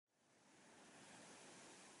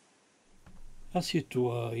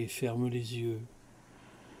Assieds-toi et ferme les yeux.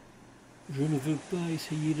 Je ne veux pas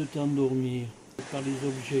essayer de t'endormir par les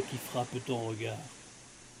objets qui frappent ton regard.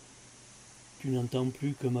 Tu n'entends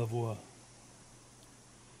plus que ma voix.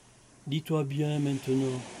 Dis-toi bien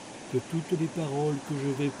maintenant que toutes les paroles que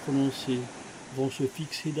je vais prononcer vont se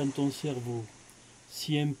fixer dans ton cerveau,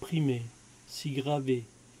 si imprimées, si gravées,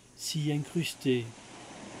 si incrustées,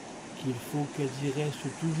 qu'il faut qu'elles y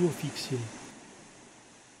restent toujours fixées.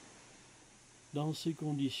 Dans ces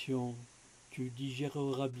conditions, tu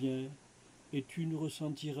digéreras bien et tu ne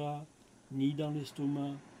ressentiras ni dans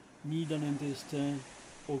l'estomac, ni dans l'intestin,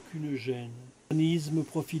 aucune gêne. L'organisme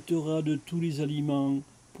profitera de tous les aliments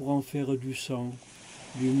pour en faire du sang,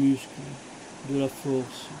 du muscle, de la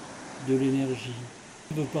force, de l'énergie.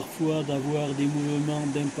 Il arrive parfois d'avoir des mouvements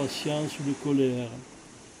d'impatience ou de colère.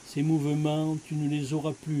 Ces mouvements, tu ne les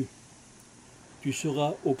auras plus. Tu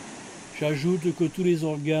seras au... J'ajoute que tous les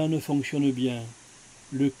organes fonctionnent bien.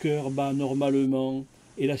 Le cœur bat normalement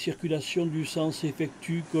et la circulation du sang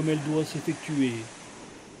s'effectue comme elle doit s'effectuer.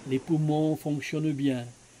 Les poumons fonctionnent bien,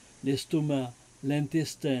 l'estomac,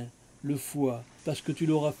 l'intestin, le foie, parce que tu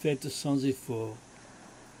l'auras faite sans effort.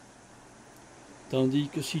 Tandis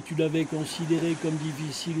que si tu l'avais considérée comme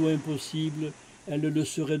difficile ou impossible, elle le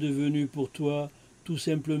serait devenue pour toi, tout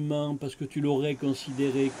simplement parce que tu l'aurais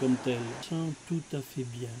considérée comme telle. Je sens tout à fait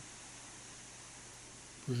bien.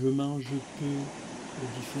 Je mange peu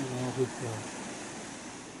de différents repas.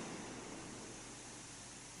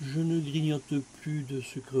 Je ne grignote plus de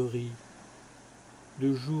sucreries.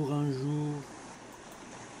 De jour en jour,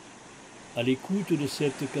 à l'écoute de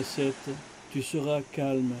cette cassette, tu seras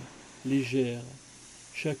calme, légère.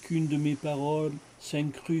 Chacune de mes paroles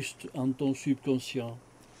s'incruste en ton subconscient.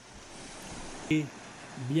 Et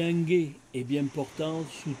bien gai et bien portante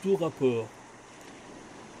sous tout rapport.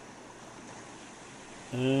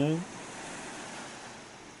 1,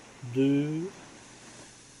 2,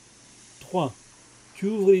 3. Tu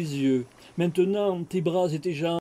ouvres les yeux. Maintenant, tes bras et tes jambes